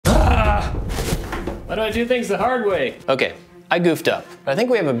Why do I do things the hard way? Okay, I goofed up. I think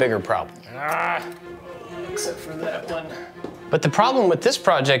we have a bigger problem. Except for that one. But the problem with this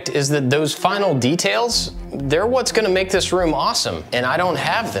project is that those final details, they're what's gonna make this room awesome, and I don't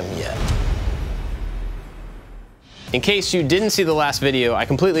have them yet. In case you didn't see the last video, I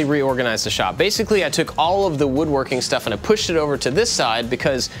completely reorganized the shop. Basically, I took all of the woodworking stuff and I pushed it over to this side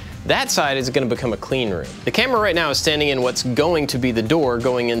because that side is gonna become a clean room. The camera right now is standing in what's going to be the door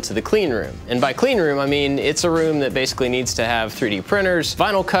going into the clean room. And by clean room, I mean it's a room that basically needs to have 3D printers,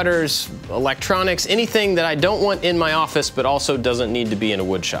 vinyl cutters, electronics, anything that I don't want in my office but also doesn't need to be in a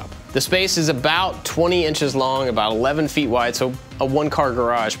wood shop. The space is about 20 inches long, about 11 feet wide, so a one-car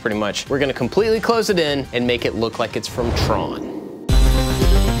garage pretty much. We're gonna completely close it in and make it look like it's from Tron.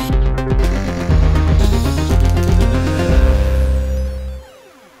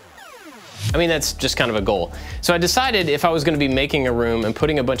 I mean, that's just kind of a goal. So I decided if I was gonna be making a room and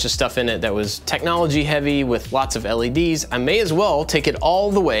putting a bunch of stuff in it that was technology heavy with lots of LEDs, I may as well take it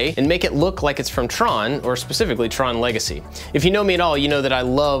all the way and make it look like it's from Tron, or specifically Tron Legacy. If you know me at all, you know that I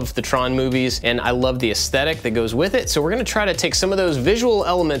love the Tron movies and I love the aesthetic that goes with it. So we're gonna try to take some of those visual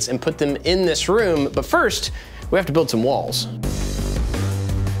elements and put them in this room. But first, we have to build some walls.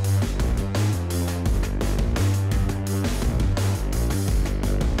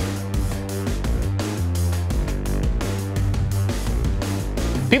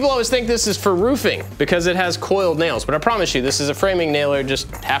 People always think this is for roofing because it has coiled nails, but I promise you this is a framing nailer,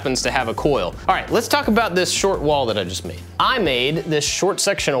 just happens to have a coil. All right, let's talk about this short wall that I just made. I made this short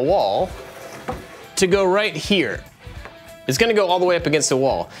section of wall to go right here. It's gonna go all the way up against the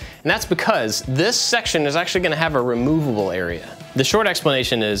wall. And that's because this section is actually gonna have a removable area. The short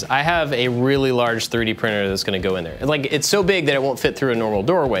explanation is I have a really large 3D printer that's gonna go in there. Like, it's so big that it won't fit through a normal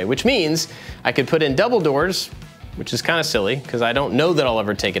doorway, which means I could put in double doors, which is kind of silly because I don't know that I'll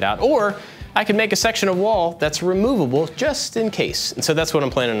ever take it out, or I could make a section of wall that's removable just in case. And so that's what I'm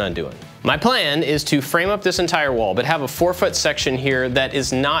planning on doing. My plan is to frame up this entire wall, but have a 4-foot section here that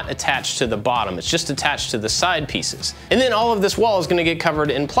is not attached to the bottom. It's just attached to the side pieces. And then all of this wall is gonna get covered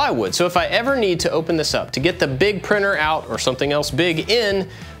in plywood. So if I ever need to open this up to get the big printer out or something else big in,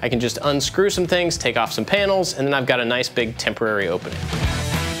 I can just unscrew some things, take off some panels, and then I've got a nice big temporary opening.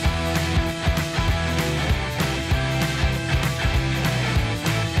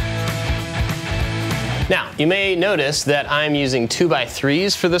 Now, you may notice that I'm using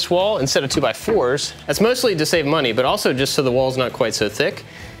 2x3s for this wall instead of 2x4s. That's mostly to save money, but also just so the wall's not quite so thick.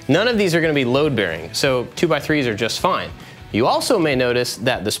 None of these are gonna be load bearing, so 2x3s are just fine. You also may notice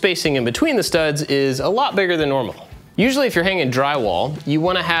that the spacing in between the studs is a lot bigger than normal. Usually if you're hanging drywall, you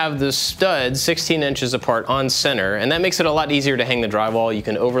wanna have the studs 16 inches apart on center, and that makes it a lot easier to hang the drywall. You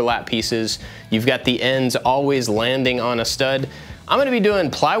can overlap pieces. You've got the ends always landing on a stud. I'm gonna be doing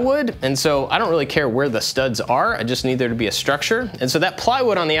plywood, and so I don't really care where the studs are, I just need there to be a structure. And so that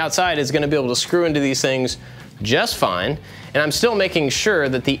plywood on the outside is gonna be able to screw into these things just fine, and I'm still making sure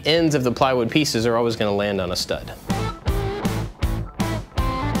that the ends of the plywood pieces are always gonna land on a stud.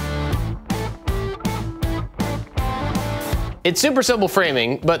 It's super simple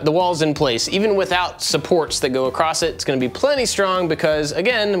framing, but the wall's in place. Even without supports that go across it, it's gonna be plenty strong because,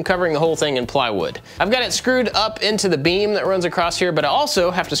 again, I'm covering the whole thing in plywood. I've got it screwed up into the beam that runs across here, but I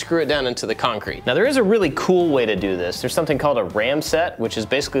also have to screw it down into the concrete. Now, there is a really cool way to do this. There's something called a ram set, which is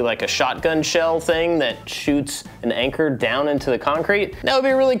basically like a shotgun shell thing that shoots an anchor down into the concrete. That would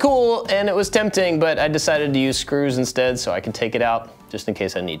be really cool, and it was tempting, but I decided to use screws instead so I can take it out just in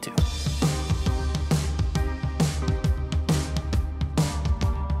case I need to.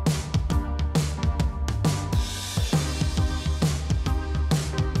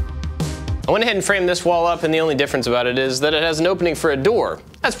 I went ahead and framed this wall up, and the only difference about it is that it has an opening for a door.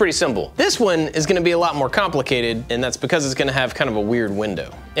 That's pretty simple. This one is gonna be a lot more complicated, and that's because it's gonna have kind of a weird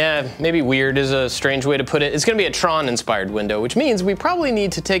window. Yeah, maybe weird is a strange way to put it. It's gonna be a Tron-inspired window, which means we probably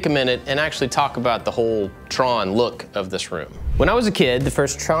need to take a minute and actually talk about the whole Tron look of this room. When I was a kid, the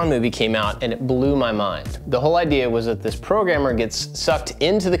first Tron movie came out, and it blew my mind. The whole idea was that this programmer gets sucked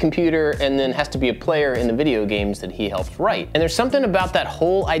into the computer and then has to be a player in the video games that he helped write. And there's something about that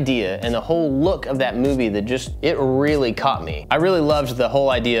whole idea and the whole look of that movie that just, it really caught me. I really loved the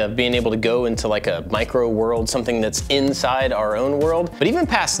whole idea of being able to go into like a micro world, something that's inside our own world. But even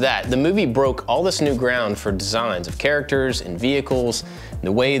past that, the movie broke all this new ground for designs of characters and vehicles,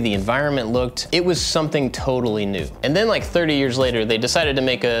 the way the environment looked. It was something totally new. And then like 30 years later, they decided to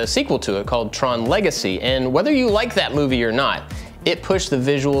make a sequel to it called Tron Legacy. And whether you like that movie or not, it pushed the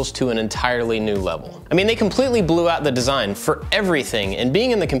visuals to an entirely new level. I mean, they completely blew out the design for everything, and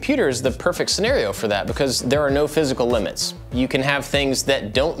being in the computer is the perfect scenario for that because there are no physical limits. You can have things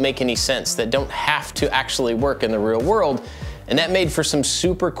that don't make any sense, that don't have to actually work in the real world, and that made for some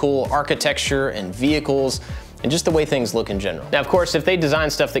super cool architecture and vehicles and just the way things look in general. Now, of course, if they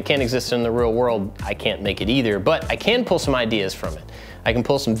design stuff that can't exist in the real world, I can't make it either, but I can pull some ideas from it. I can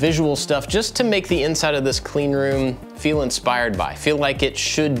pull some visual stuff just to make the inside of this clean room feel inspired by, feel like it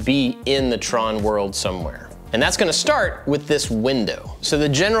should be in the Tron world somewhere. And that's gonna start with this window. So the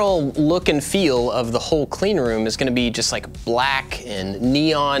general look and feel of the whole clean room is gonna be just like black and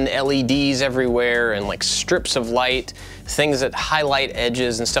neon LEDs everywhere and like strips of light, things that highlight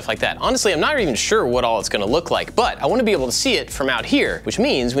edges and stuff like that. Honestly, I'm not even sure what all it's gonna look like, but I wanna be able to see it from out here, which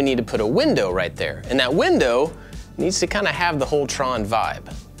means we need to put a window right there. And that window needs to kind of have the whole Tron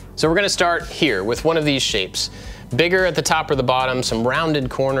vibe. So we're gonna start here with one of these shapes. Bigger at the top or the bottom, some rounded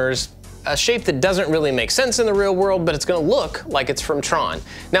corners, a shape that doesn't really make sense in the real world, but it's gonna look like it's from Tron.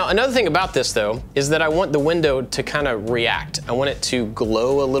 Now, another thing about this though, is that I want the window to kind of react. I want it to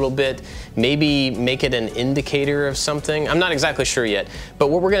glow a little bit, maybe make it an indicator of something. I'm not exactly sure yet, but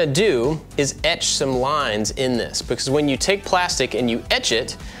what we're gonna do is etch some lines in this, because when you take plastic and you etch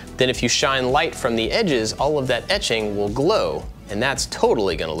it, then if you shine light from the edges, all of that etching will glow. And that's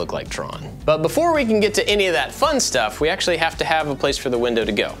totally gonna look like Tron. But before we can get to any of that fun stuff, we actually have to have a place for the window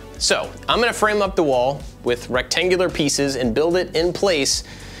to go. So I'm gonna frame up the wall with rectangular pieces and build it in place,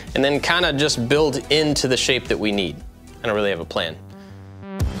 and then kind of just build into the shape that we need. I don't really have a plan.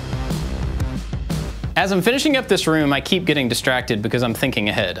 As I'm finishing up this room, I keep getting distracted because I'm thinking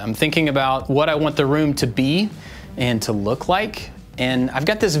ahead. I'm thinking about what I want the room to be and to look like. And I've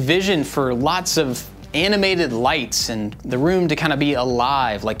got this vision for lots of animated lights and the room to kind of be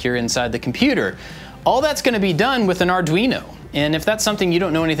alive like you're inside the computer. All that's going to be done with an Arduino. And if that's something you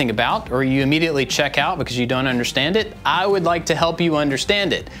don't know anything about or you immediately check out because you don't understand it, I would like to help you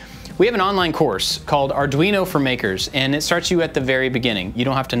understand it. We have an online course called Arduino for Makers, and it starts you at the very beginning. You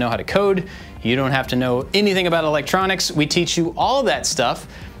don't have to know how to code. You don't have to know anything about electronics. We teach you all that stuff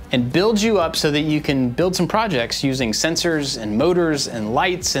and build you up so that you can build some projects using sensors and motors and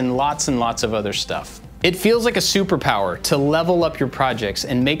lights and lots of other stuff. It feels like a superpower to level up your projects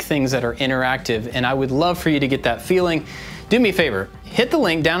and make things that are interactive, and I would love for you to get that feeling. Do me a favor, hit the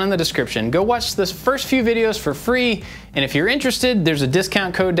link down in the description, go watch the first few videos for free, and if you're interested, there's a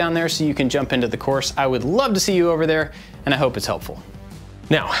discount code down there so you can jump into the course. I would love to see you over there, and I hope it's helpful.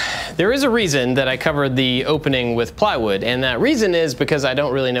 Now, there is a reason that I covered the opening with plywood, and that reason is because I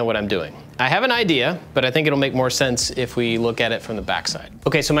don't really know what I'm doing. I have an idea, but I think it'll make more sense if we look at it from the backside.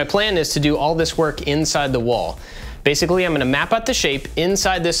 Okay, so my plan is to do all this work inside the wall. Basically, I'm gonna map out the shape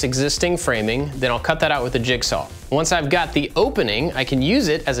inside this existing framing, then I'll cut that out with a jigsaw. Once I've got the opening, I can use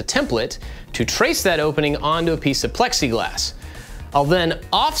it as a template to trace that opening onto a piece of plexiglass. I'll then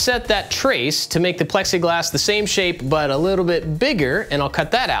offset that trace to make the plexiglass the same shape but a little bit bigger, and I'll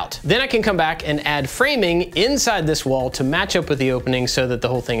cut that out. Then I can come back and add framing inside this wall to match up with the opening so that the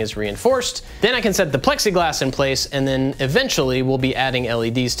whole thing is reinforced. Then I can set the plexiglass in place, and then eventually we'll be adding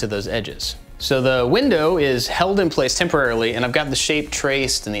LEDs to those edges. So the window is held in place temporarily, and I've got the shape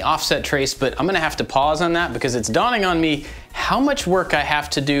traced and the offset traced, but I'm gonna have to pause on that because it's dawning on me how much work I have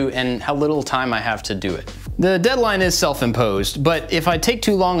to do and how little time I have to do it. The deadline is self-imposed, but if I take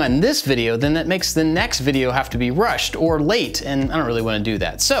too long on this video, then that makes the next video have to be rushed or late, and I don't really want to do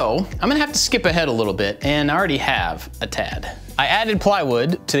that. So I'm gonna have to skip ahead a little bit, and I already have a tad. I added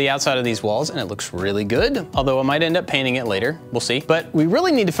plywood to the outside of these walls, and it looks really good, although I might end up painting it later, we'll see. But we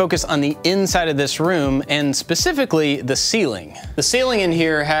really need to focus on the inside of this room, and specifically the ceiling. The ceiling in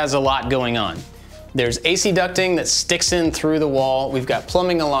here has a lot going on. There's AC ducting that sticks in through the wall. We've got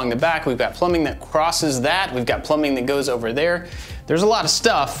plumbing along the back. We've got plumbing that crosses that. We've got plumbing that goes over there. There's a lot of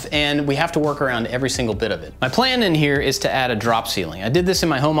stuff, and we have to work around every single bit of it. My plan in here is to add a drop ceiling. I did this in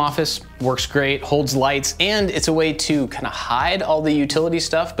my home office. Works great, holds lights, and it's a way to kind of hide all the utility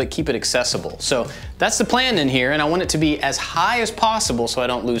stuff, but keep it accessible. So that's the plan in here, and I want it to be as high as possible so I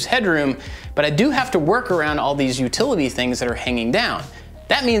don't lose headroom, but I do have to work around all these utility things that are hanging down.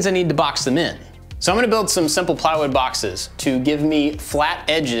 That means I need to box them in. So I'm gonna build some simple plywood boxes to give me flat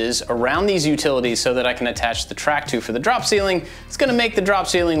edges around these utilities so that I can attach the track to for the drop ceiling. It's gonna make the drop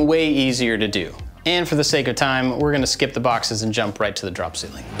ceiling way easier to do. And for the sake of time, we're gonna skip the boxes and jump right to the drop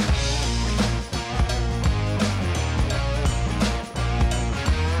ceiling.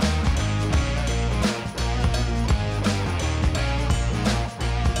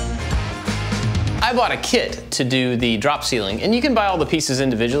 I bought a kit to do the drop ceiling, and you can buy all the pieces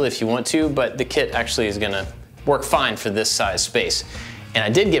individually if you want to, but the kit actually is gonna work fine for this size space. And I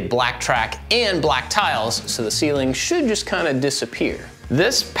did get black track and black tiles, so the ceiling should just kind of disappear.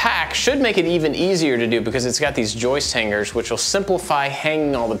 This pack should make it even easier to do because it's got these joist hangers, which will simplify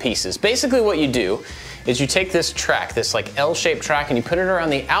hanging all the pieces. Basically what you do is you take this track, this like L-shaped track, and you put it around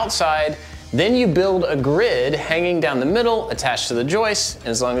the outside, then you build a grid hanging down the middle attached to the joist, and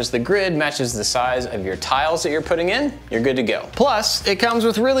as long as the grid matches the size of your tiles that you're putting in, you're good to go. Plus, it comes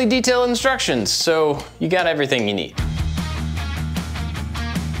with really detailed instructions, so you got everything you need.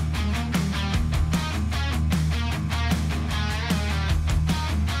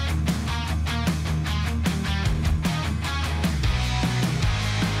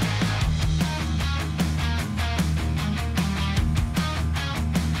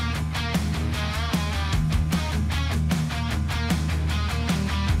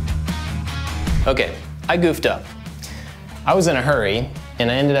 Okay, I goofed up. I was in a hurry and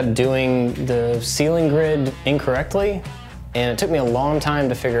I ended up doing the ceiling grid incorrectly, and it took me a long time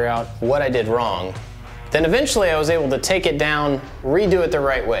to figure out what I did wrong. Then eventually I was able to take it down, redo it the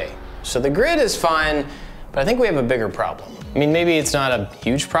right way. So the grid is fine, but I think we have a bigger problem. I mean, maybe it's not a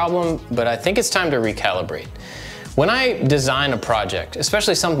huge problem, but I think it's time to recalibrate. When I design a project,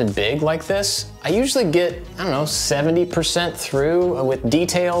 especially something big like this, I usually get, I don't know, 70% through with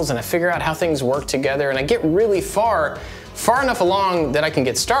details, and I figure out how things work together, and I get really far enough along that I can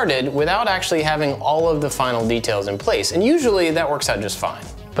get started without actually having all of the final details in place. And usually that works out just fine.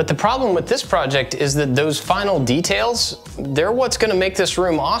 But the problem with this project is that those final details, they're what's gonna make this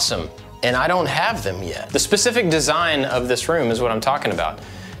room awesome, and I don't have them yet. The specific design of this room is what I'm talking about.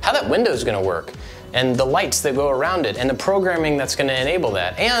 How that window is gonna work, and the lights that go around it, and the programming that's gonna enable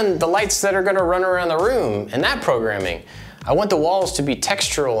that, and the lights that are gonna run around the room, and that programming. I want the walls to be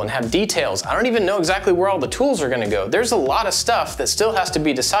textural and have details. I don't even know exactly where all the tools are gonna go. There's a lot of stuff that still has to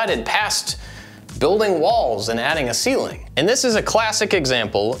be decided past building walls and adding a ceiling. And this is a classic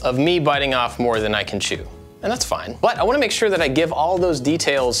example of me biting off more than I can chew. And that's fine. But I wanna make sure that I give all those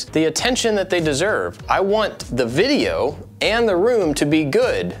details the attention that they deserve. I want the video and the room to be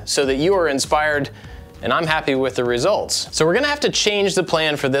good so that you are inspired and I'm happy with the results. So we're gonna have to change the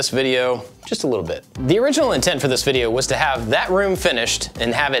plan for this video just a little bit. The original intent for this video was to have that room finished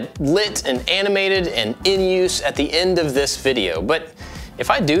and have it lit and animated and in use at the end of this video. But if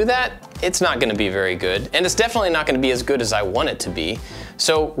I do that, it's not gonna be very good, and it's definitely not gonna be as good as I want it to be.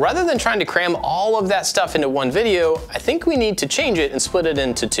 So rather than trying to cram all of that stuff into one video, I think we need to change it and split it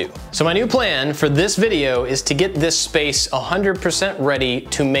into two. So my new plan for this video is to get this space 100% ready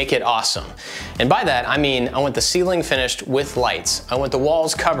to make it awesome. And by that, I mean I want the ceiling finished with lights. I want the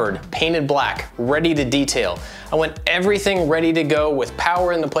walls covered, painted black, ready to detail. I want everything ready to go with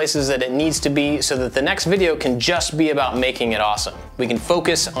power in the places that it needs to be so that the next video can just be about making it awesome. We can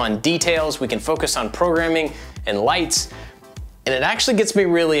focus on details, we can focus on programming and lights, and it actually gets me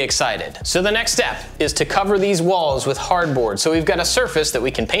really excited. So the next step is to cover these walls with hardboard. So we've got a surface that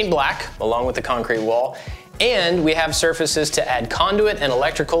we can paint black along with the concrete wall, and we have surfaces to add conduit and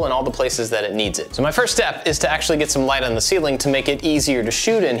electrical in all the places that it needs it. So my first step is to actually get some light on the ceiling to make it easier to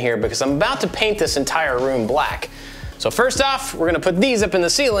shoot in here because I'm about to paint this entire room black. So first off, we're gonna put these up in the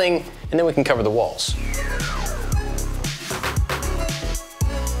ceiling and then we can cover the walls.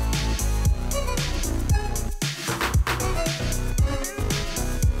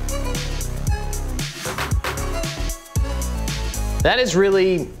 That is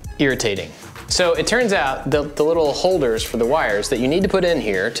really irritating. So it turns out the little holders for the wires that you need to put in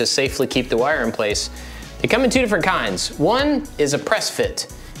here to safely keep the wire in place, they come in two different kinds. One is a press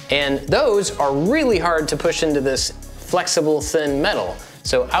fit, and those are really hard to push into this flexible, thin metal.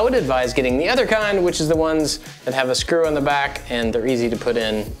 So I would advise getting the other kind, which is the ones that have a screw on the back and they're easy to put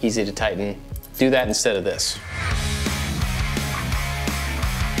in, easy to tighten. Do that instead of this.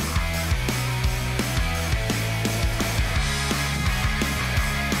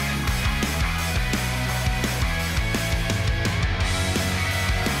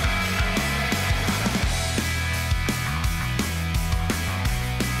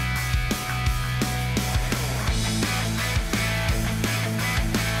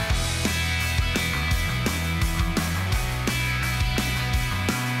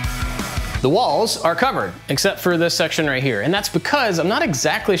 The walls are covered, except for this section right here. And that's because I'm not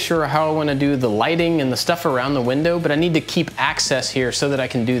exactly sure how I want to do the lighting and the stuff around the window, but I need to keep access here so that I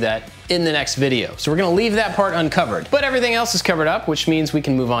can do that in the next video. So we're gonna leave that part uncovered, but everything else is covered up, which means we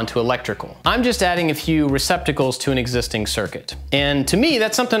can move on to electrical. I'm just adding a few receptacles to an existing circuit. And to me,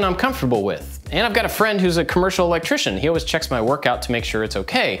 that's something I'm comfortable with. And I've got a friend who's a commercial electrician. He always checks my work out to make sure it's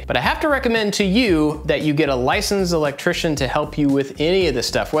okay. But I have to recommend to you that you get a licensed electrician to help you with any of this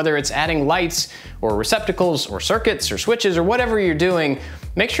stuff, whether it's adding lights or receptacles or circuits or switches or whatever you're doing.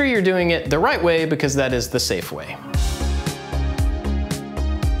 Make sure you're doing it the right way because that is the safe way.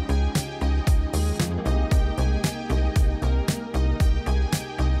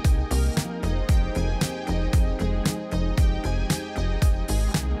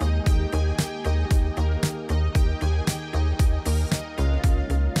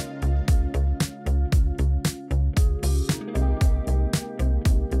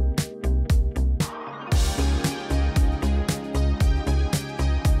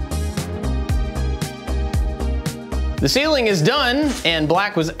 The ceiling is done, and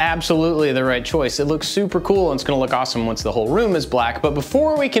black was absolutely the right choice. It looks super cool, and it's gonna look awesome once the whole room is black, but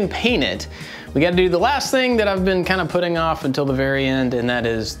before we can paint it, we gotta do the last thing that I've been kind of putting off until the very end, and that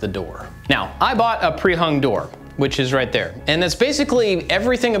is the door. Now, I bought a pre-hung door, which is right there. And that's basically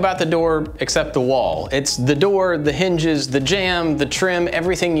everything about the door except the wall. It's the door, the hinges, the jamb, the trim,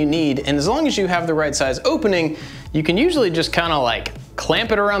 everything you need. And as long as you have the right size opening, you can usually just kind of like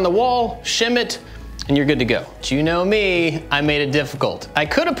clamp it around the wall, shim it, and you're good to go. But you know me, I made it difficult. I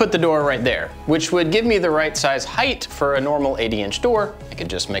could have put the door right there, which would give me the right size height for a normal 80-inch door. I could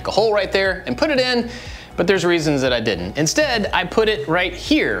just make a hole right there and put it in, but there's reasons that I didn't. Instead, I put it right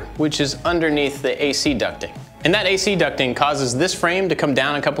here, which is underneath the AC ducting. And that AC ducting causes this frame to come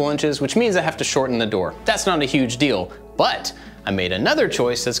down a couple inches, which means I have to shorten the door. That's not a huge deal, but I made another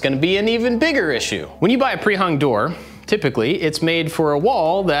choice that's gonna be an even bigger issue. When you buy a pre-hung door, typically, it's made for a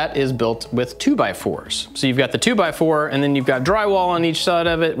wall that is built with 2x4s. So you've got the 2x4, and then you've got drywall on each side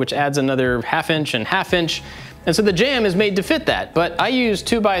of it, which adds another 1/2 inch and 1/2 inch. And so the jamb is made to fit that, but I use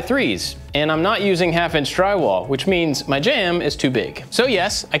 2x3s, and I'm not using 1/2 inch drywall, which means my jamb is too big. So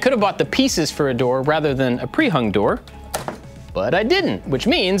yes, I could have bought the pieces for a door rather than a pre-hung door, but I didn't, which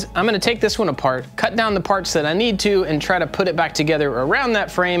means I'm gonna take this one apart, cut down the parts that I need to, and try to put it back together around that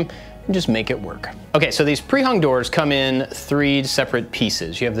frame and just make it work. Okay, so these pre-hung doors come in 3 separate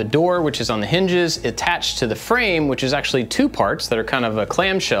pieces. You have the door, which is on the hinges, attached to the frame, which is actually 2 parts that are kind of a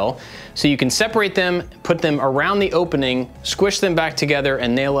clamshell. So you can separate them, put them around the opening, squish them back together,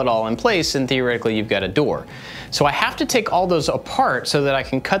 and nail it all in place, and theoretically you've got a door. So I have to take all those apart so that I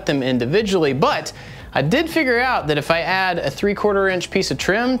can cut them individually, but I did figure out that if I add a 3/4 inch piece of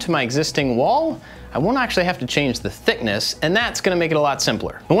trim to my existing wall, I won't actually have to change the thickness, and that's gonna make it a lot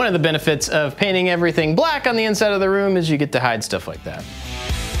simpler. And one of the benefits of painting everything black on the inside of the room is you get to hide stuff like that.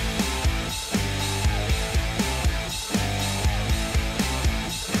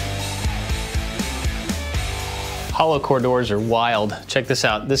 Hollow core doors are wild. Check this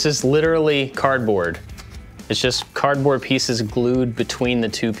out. This is literally cardboard. It's just cardboard pieces glued between the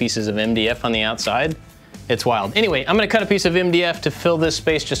 2 pieces of MDF on the outside. It's wild. Anyway, I'm gonna cut a piece of MDF to fill this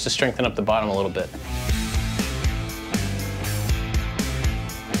space just to strengthen up the bottom a little bit.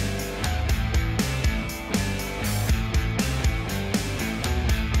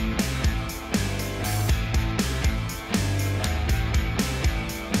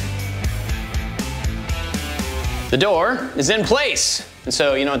 The door is in place. And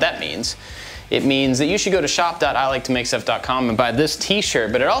so you know what that means. It means that you should go to shop.ILikeToMakeStuff.com and buy this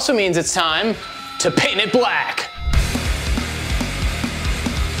t-shirt, but it also means it's time to paint it black.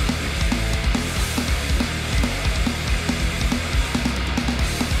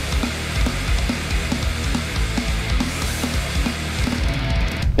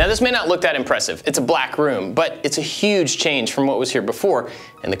 Now this may not look that impressive. It's a black room, but it's a huge change from what was here before.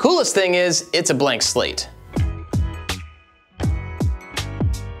 And the coolest thing is, it's a blank slate.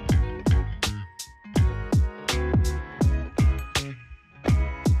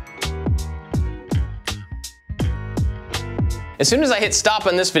 As soon as I hit stop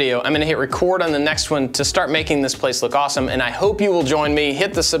on this video, I'm gonna hit record on the next one to start making this place look awesome, and I hope you will join me.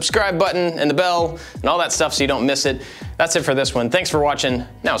 Hit the subscribe button and the bell and all that stuff so you don't miss it. That's it for this one. Thanks for watching.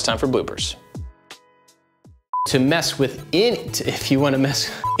 Now it's time for bloopers. To mess with it, if you wanna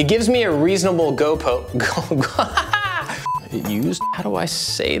mess, it gives me a reasonable used, how do I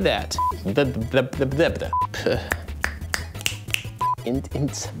say that?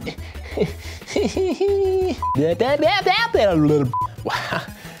 Wow.